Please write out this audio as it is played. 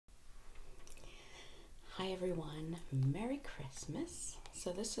everyone, Merry Christmas.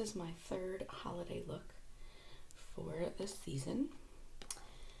 So this is my third holiday look for this season,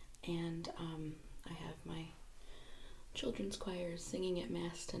 and I have my children's choir singing at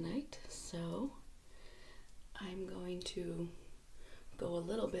Mass tonight, so I'm going to go a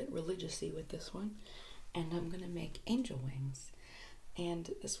little bit religious-y with this one, and I'm going to make angel wings. And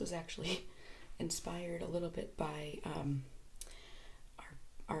this was actually inspired a little bit by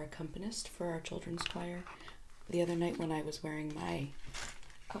our accompanist for our children's choir. The other night when I was wearing my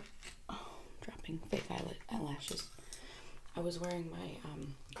dropping fake eyelashes, I was wearing my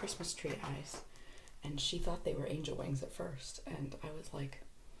Christmas tree eyes, and she thought they were angel wings at first, and I was like,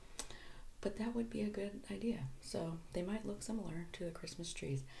 but that would be a good idea. So they might look similar to the Christmas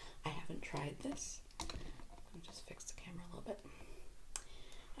trees. I haven't tried this. I'll just fix the camera a little bit.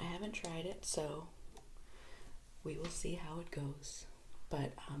 I haven't tried it, so we will see how it goes.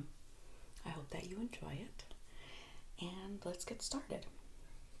 But I hope that you enjoy it. And let's get started.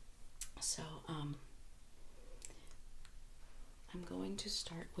 So I'm going to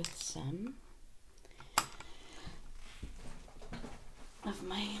start with some of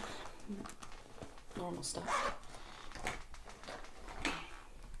my normal stuff.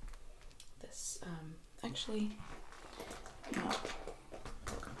 This actually, no.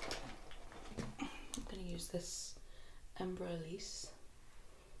 I'm going to use this Embryolisse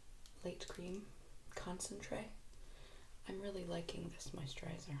Late Cream Concentrate. I'm really liking this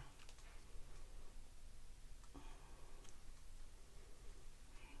moisturizer.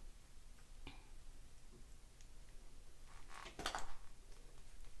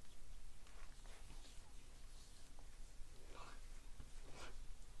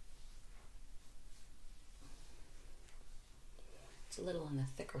 It's a little on the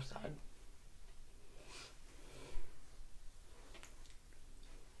thicker side.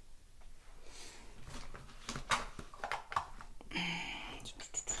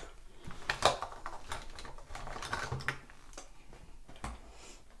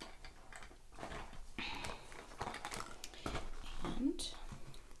 And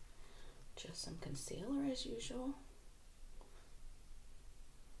just some concealer as usual.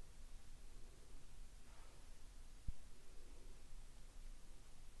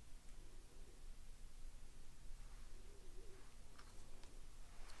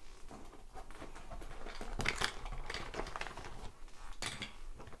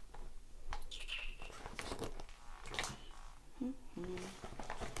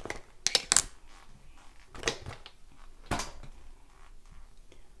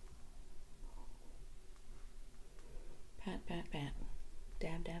 Pat, pat, pat.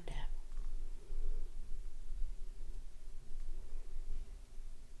 Dab, dab, dab.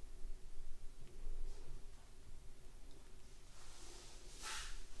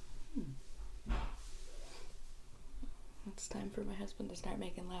 It's time for my husband to start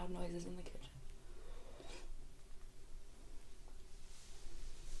making loud noises in the kitchen.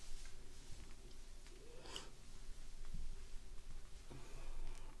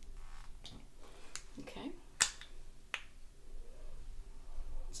 Okay.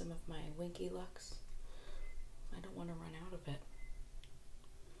 Some of my Winky Lux. I don't want to run out of it.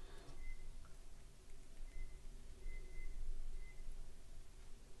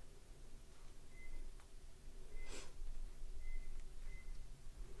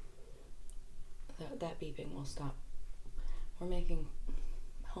 That beeping will stop. We're making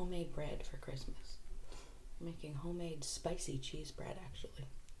homemade bread for Christmas. We're making homemade spicy cheese bread, actually,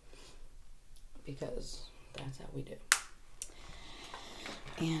 because that's how we do.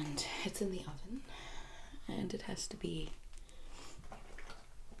 And it's in the oven, and it has to be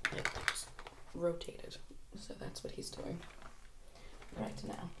like rotated. So that's what he's doing right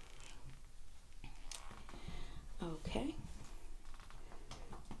now. Okay.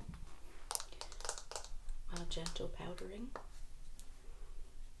 Gentle powdering.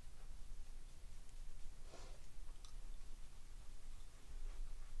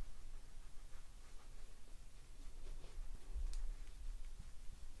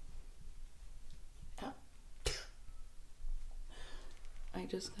 Oh. I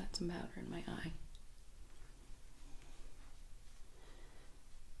just got some powder in my eye.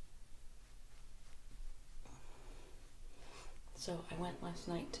 So I went last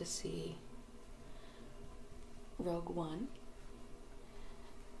night to see Rogue One,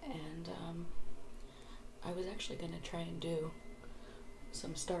 and I was actually going to try and do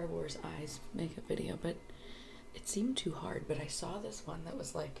some Star Wars eyes makeup video, but it seemed too hard. But I saw this one that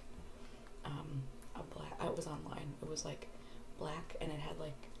was like a black, it was online, it was like black, and it had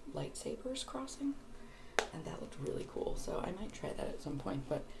like lightsabers crossing, and that looked really cool, so I might try that at some point.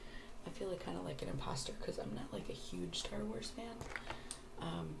 But I feel like kind of like an imposter because I'm not like a huge Star Wars fan.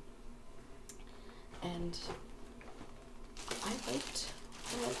 And I liked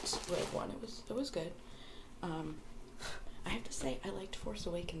Rogue One. It was good. I have to say I liked Force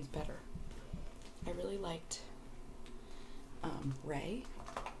Awakens better. I really liked Rey.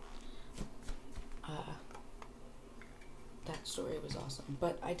 That story was awesome.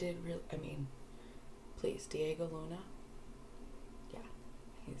 But I mean, please, Diego Luna. Yeah,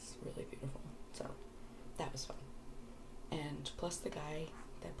 he's really beautiful. So that was fun. And plus the guy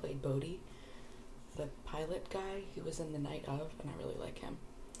that played Bodhi, the pilot guy, he was in The Night Of, and I really like him.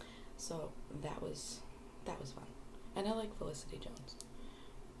 So that was fun. And I like Felicity Jones.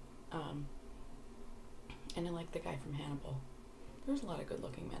 And I like the guy from Hannibal. There's a lot of good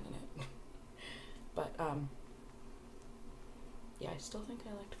looking men in it. But yeah, I still think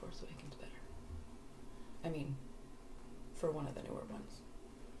I liked Force Awakens better. I mean, for one of the newer ones.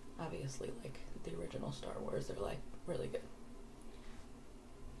 Obviously, like the original Star Wars, they're like really good.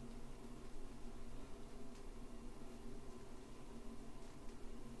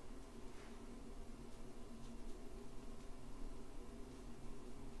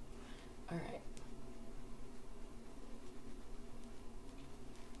 Alright.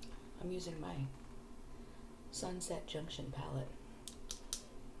 I'm using my Sunset Junction palette.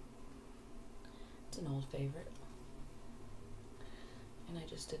 It's an old favorite. And I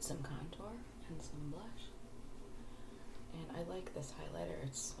just did some contour and some blush. And I like this highlighter.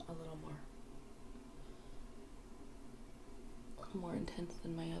 It's a little more intense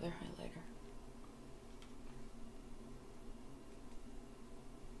than my other highlighter.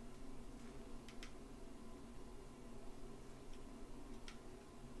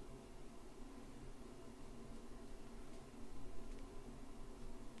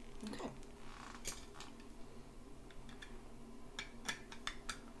 Okay.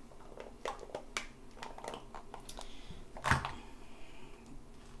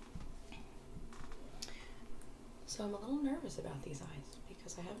 So I'm a little nervous about these eyes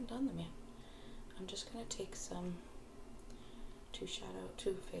because I haven't done them yet. I'm just going to take some Too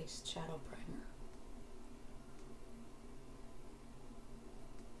Faced Shadow Primer.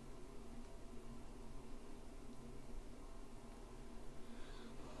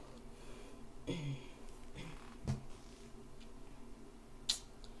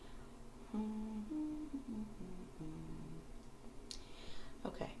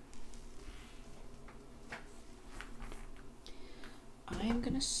 Okay. I'm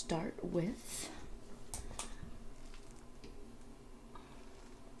going to start with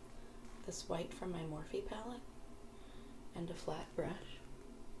this white from my Morphe palette and a flat brush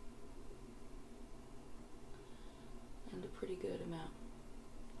and a pretty good amount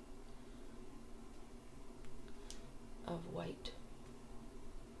of white.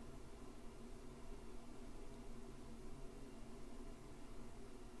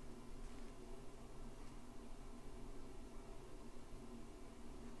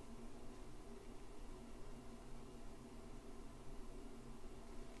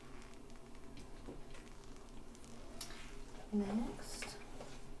 Next,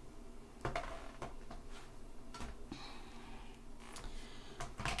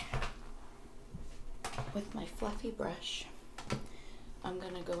 with my fluffy brush, I'm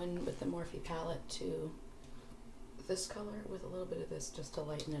going to go in with the Morphe palette to this color with a little bit of this just to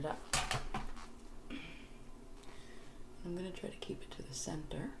lighten it up. I'm going to try to keep it to the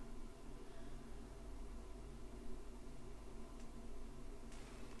center.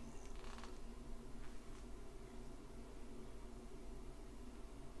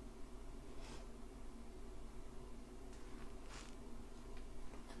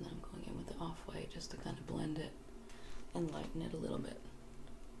 And then I'm going in with the off-white just to kind of blend it and lighten it a little bit.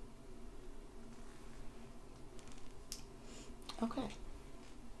 Okay,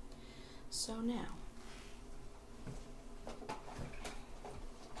 so now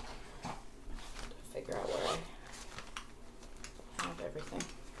to figure out where I have everything.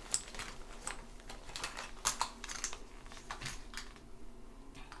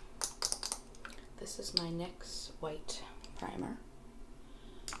 This is my NYX white primer.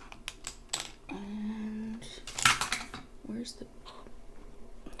 And where's the...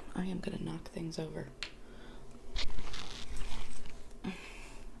 I am going to knock things over. This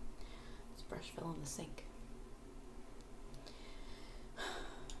brush fell in the sink.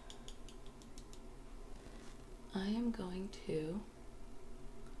 I am going to...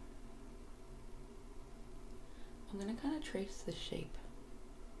 I'm going to kind of trace the shape.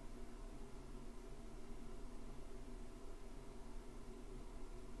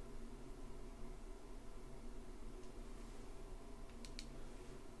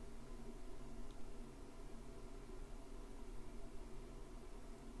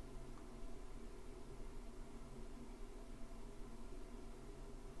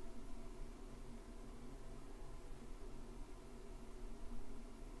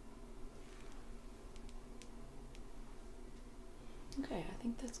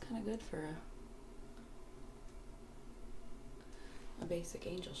 think that's kind of good for a basic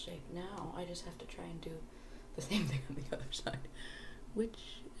angel shape. Now I just have to try and do the same thing on the other side,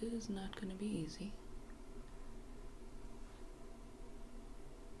 which is not going to be easy.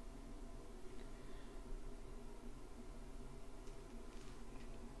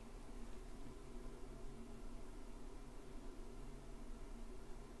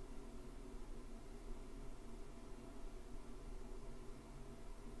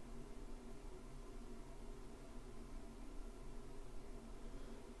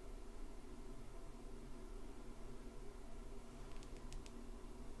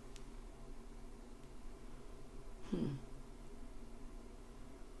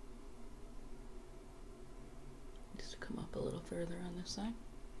 Just come up a little further on this side.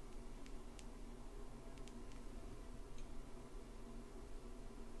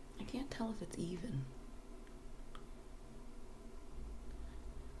 I can't tell if it's even.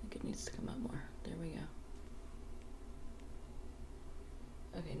 I think it needs to come up more. There we go.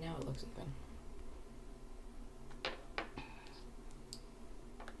 Okay, now it looks even.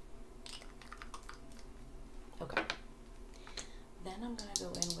 Okay. Then I'm gonna go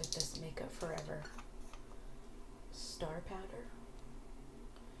in with this Makeup Forever Star Powder.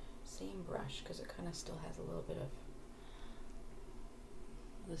 Same brush, because it kind of still has a little bit of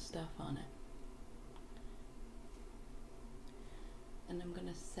the stuff on it. And I'm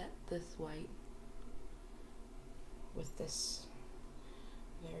gonna set this white with this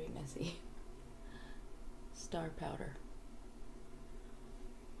very messy star powder.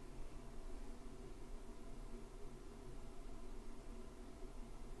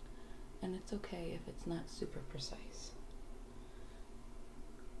 And it's okay if it's not super precise.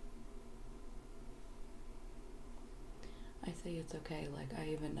 I say it's okay like I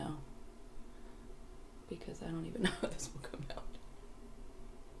even know, because I don't even know how this will come out.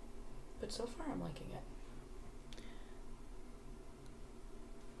 But so far I'm liking it.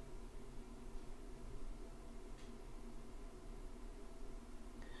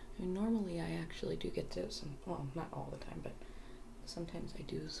 I mean, normally I actually do get to some, well, not all the time, but sometimes I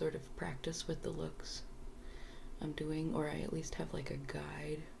do sort of practice with the looks I'm doing, or I at least have like a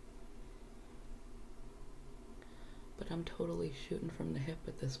guide. But I'm totally shooting from the hip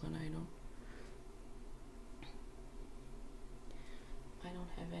with this one. I don't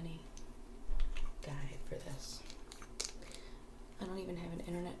have any guide for this. I don't even have an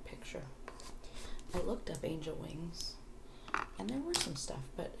internet picture. I looked up angel wings and there were some stuff,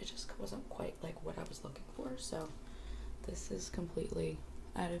 but it just wasn't quite like what I was looking for, so this is completely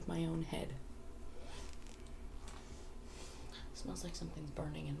out of my own head. It smells like something's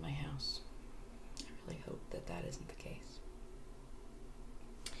burning in my house. I really hope that that isn't the case.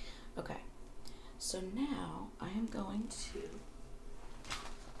 Okay, so now I am going to,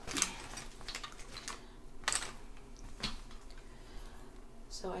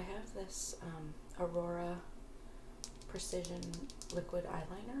 so I have this Aurora Precision Liquid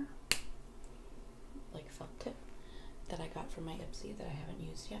Eyeliner, like felt tip, that I got from my Ipsy that I haven't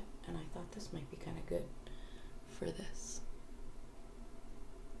used yet, and I thought this might be kind of good for this.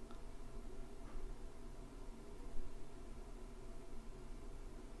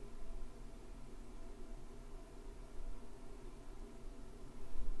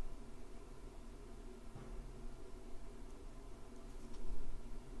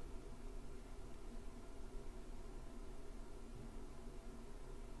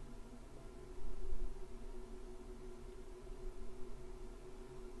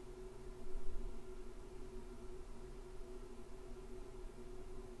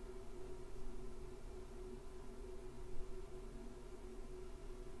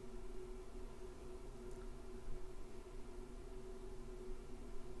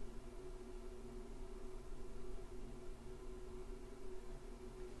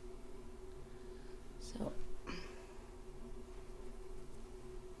 So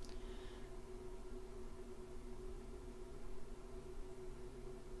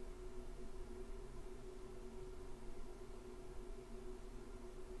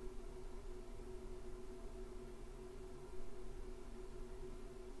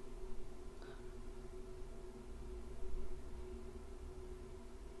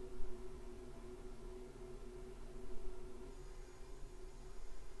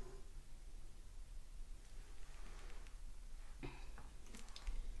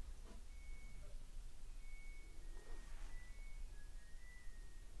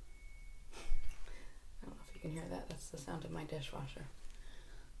you can hear that. That's the sound of my dishwasher.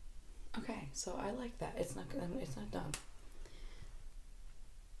 Okay, so I like that. It's not done.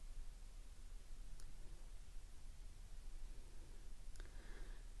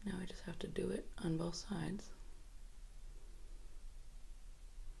 to do it on both sides.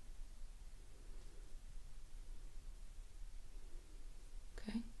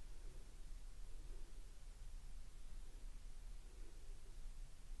 Okay.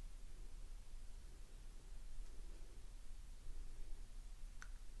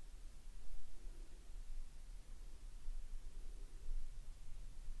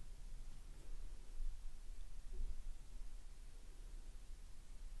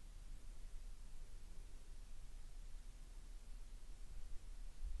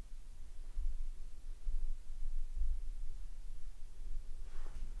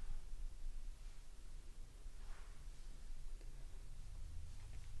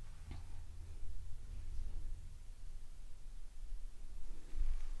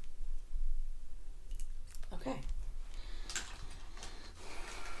 Okay.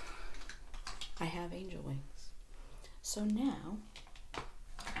 I have angel wings. So now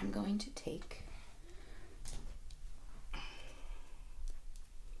I'm going to take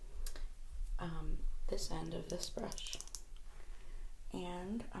this end of this brush,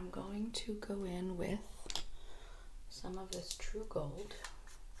 and I'm going to go in with some of this True Gold,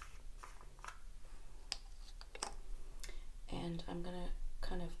 and I'm gonna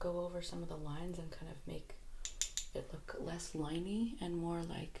kind of go over some of the lines and kind of make it look less liney and more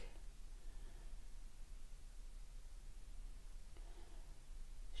like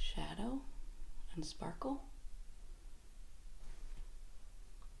shadow and sparkle.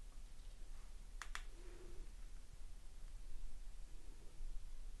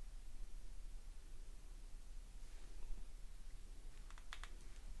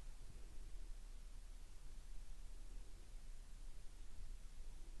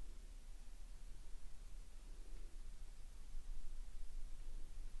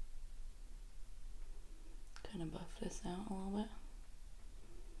 Kind of buff this out a little bit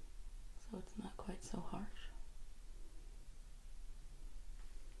so it's not quite so harsh.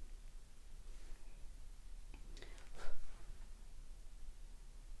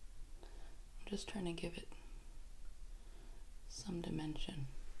 I'm just trying to give it some dimension.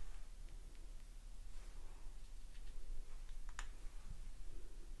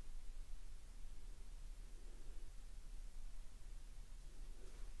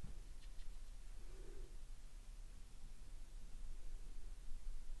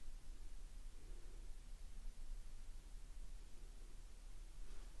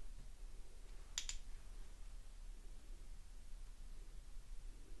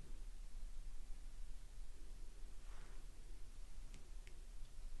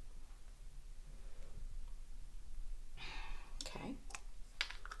 Okay.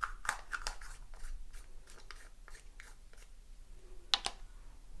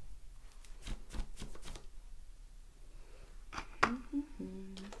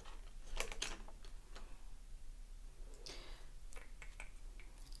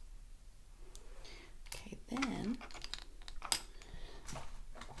 Okay, then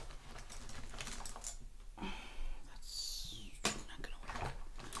that's not gonna work.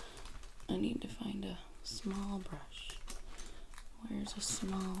 I need to find a small brush. Where's a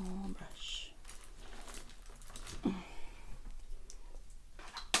small brush?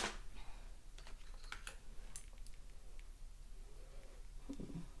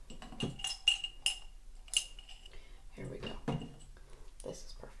 Here we go. This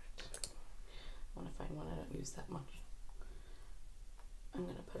is perfect. I want to find one I don't use that much. I'm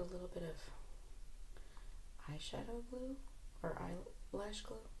going to put a little bit of eyeshadow glue or eyelash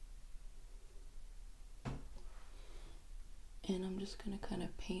glue. And I'm just going to kind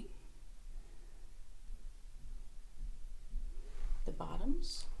of paint the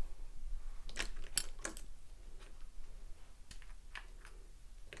bottoms.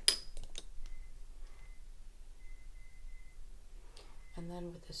 And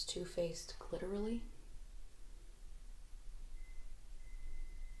then with this Too Faced Glitterly,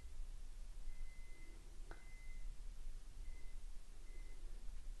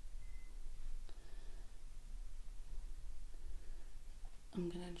 I'm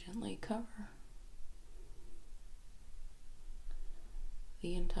going to gently cover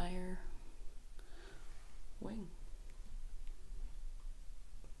the entire wing.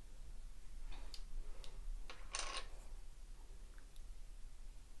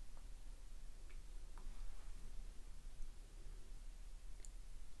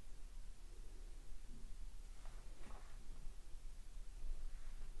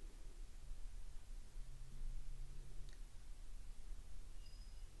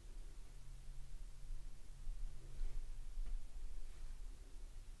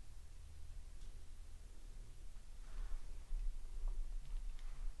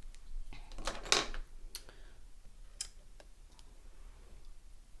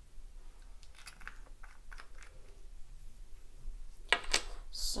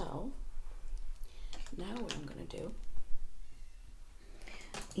 So now what I'm going to do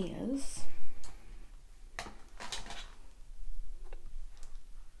is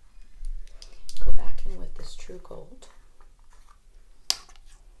go back in with this True Gold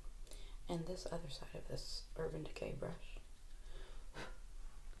and this other side of this Urban Decay brush.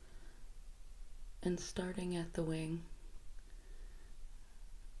 And starting at the wing,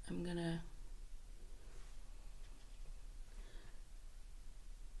 I'm gonna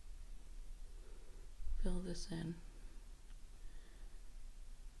fill this in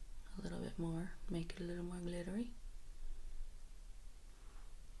a little bit more, make it a little more glittery.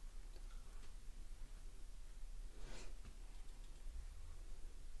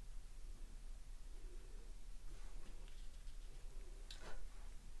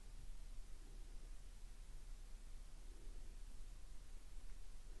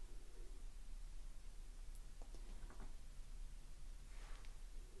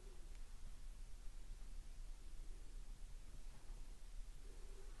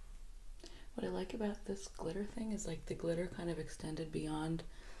 What I like about this glitter thing is like the glitter kind of extended beyond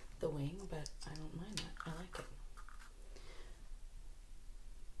the wing, but I don't mind that. I like it.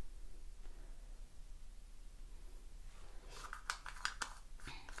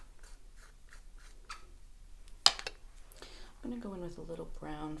 I'm going to go in with a little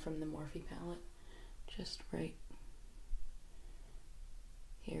brown from the Morphe palette, just right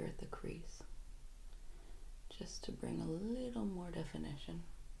here at the crease, just to bring a little more definition.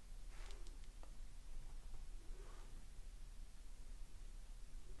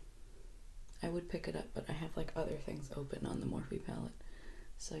 I would pick it up, but I have like other things open on the Morphe palette,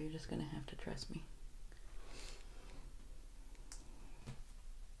 so you're just gonna have to trust me.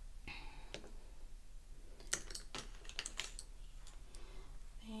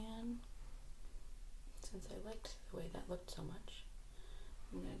 And since I liked the way that looked so much,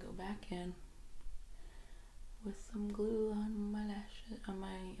 I'm gonna go back in with some glue on my lashes, on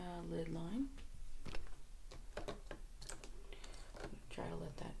my lid line. Try to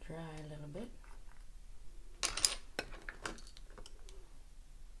let that dry a little bit.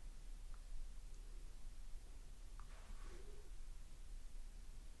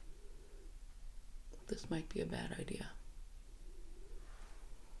 This might be a bad idea.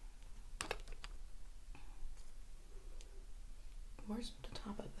 Where's the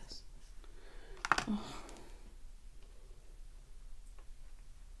top of this? Oh.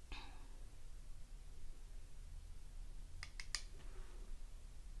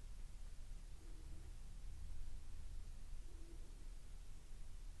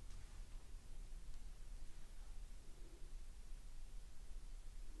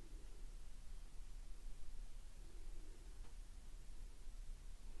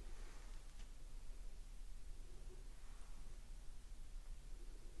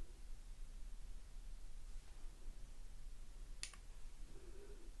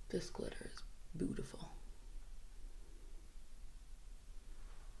 This glitter is beautiful.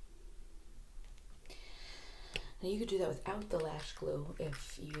 Now you could do that without the lash glue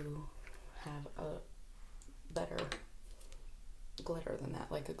if you have a better glitter than that,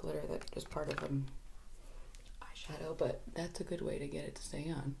 like a glitter that is part of an eyeshadow, but that's a good way to get it to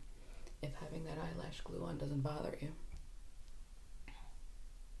stay on if having that eyelash glue on doesn't bother you.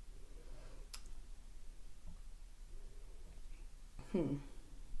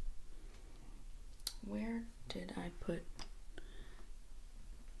 Where did I put?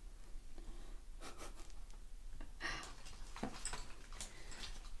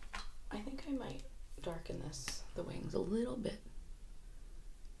 I think I might darken the wings a little bit.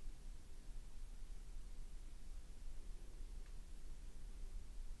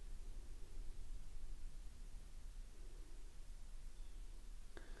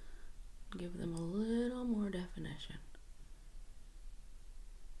 Give them a little more definition.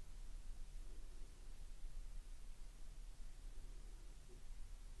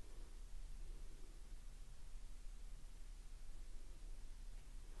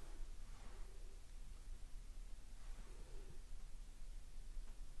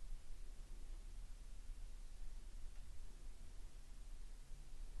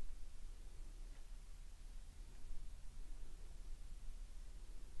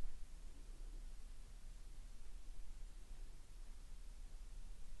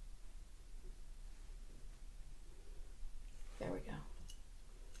 There we go.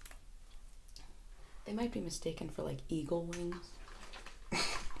 They might be mistaken for like eagle wings.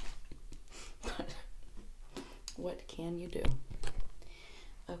 But what can you do?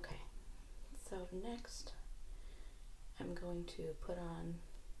 Okay, so next I'm going to put on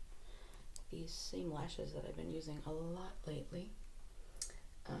these same lashes that I've been using a lot lately.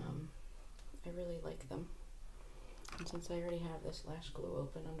 really like them. And since I already have this lash glue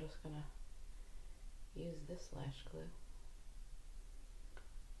open, I'm just gonna use this lash glue.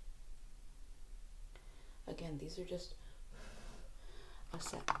 Again, these are just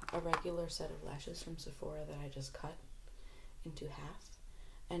a regular set of lashes from Sephora that I just cut into half.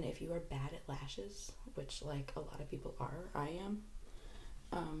 And if you are bad at lashes, which like a lot of people are, I am,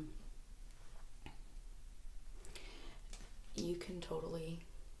 you can totally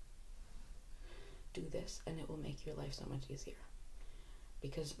do this and it will make your life so much easier.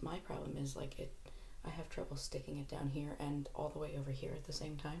 Because my problem is like I have trouble sticking it down here and all the way over here at the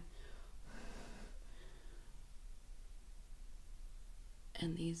same time.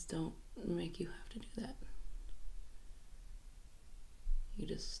 And these don't make you have to do that. You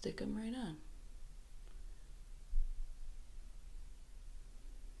just stick them right on.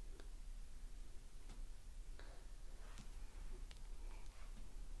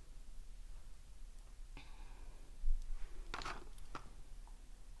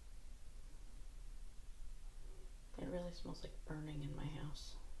 It really smells like burning in my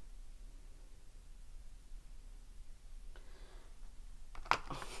house.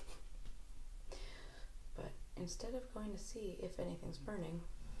 But instead of going to see if anything's burning,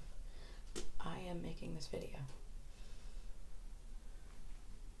 I am making this video.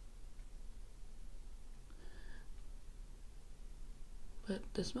 But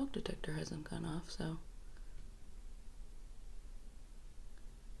the smoke detector hasn't gone off, so.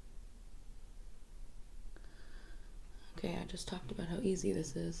 Okay, I just talked about how easy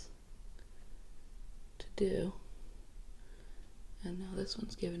this is to do. And now this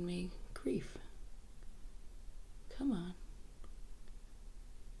one's giving me grief. Come on.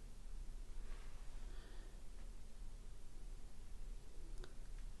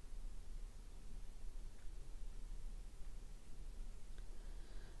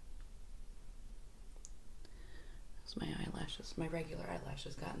 My eyelashes, my regular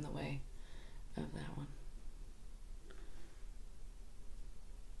eyelashes got in the way of that one.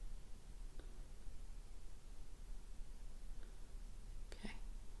 Okay.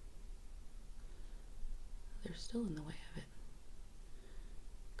 They're still in the way of it.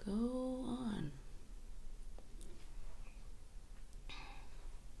 Go on.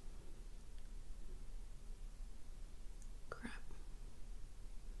 Crap.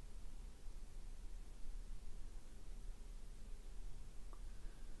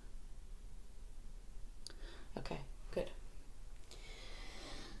 Okay, good.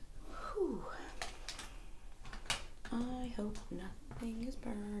 Whew. I hope nothing is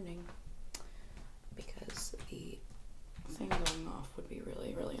burning, because the thing going off would be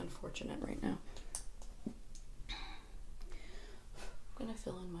really, really unfortunate right now. I'm gonna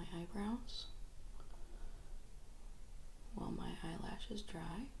fill in my eyebrows while my eyelashes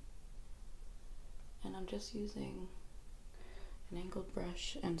dry. And I'm just using an angled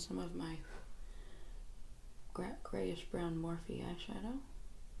brush and some of my grayish brown Morphe eyeshadow.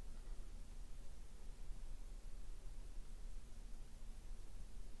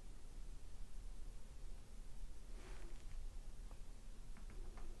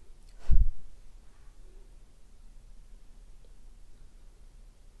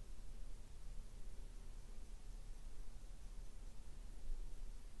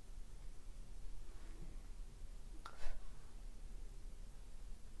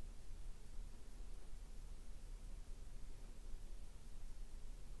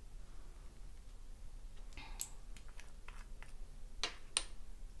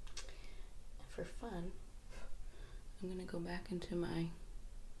 For fun, I'm gonna go back into my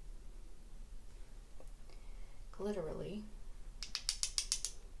Glitterly,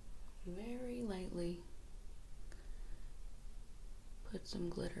 very lightly put some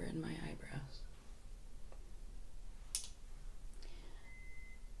glitter in my eyebrows.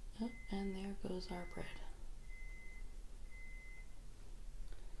 Oh, and there goes our bread.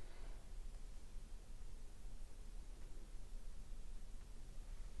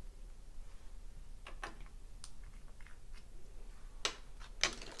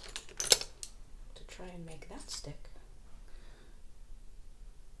 Try and make that stick.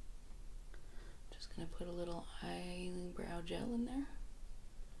 Just gonna put a little eyebrow gel in there.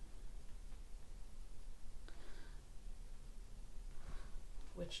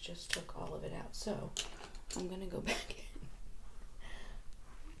 Which just took all of it out. So I'm gonna go back in.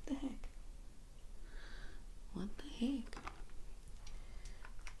 What the heck? What the heck?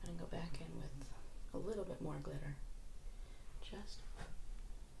 I'm gonna go back in with a little bit more glitter. Just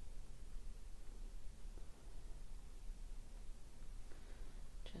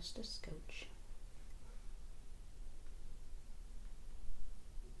a scotch.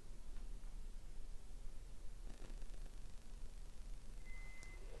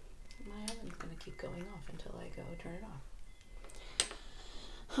 go. Turn it off.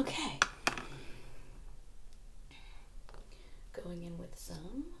 Okay. Going in with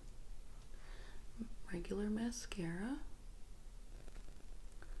some regular mascara.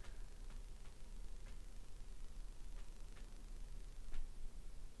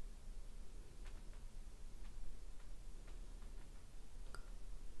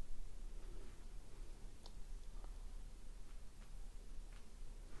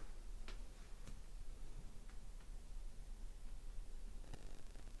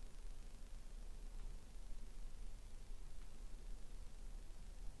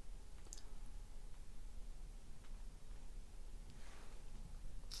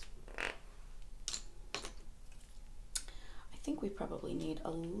 I think we probably need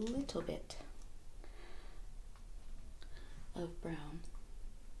a little bit of brown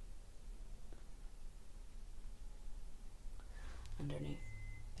underneath.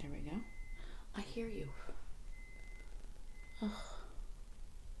 There we go. I hear you. Ugh.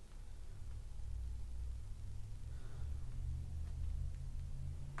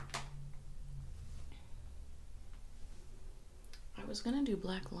 I was gonna do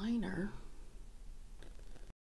black liner,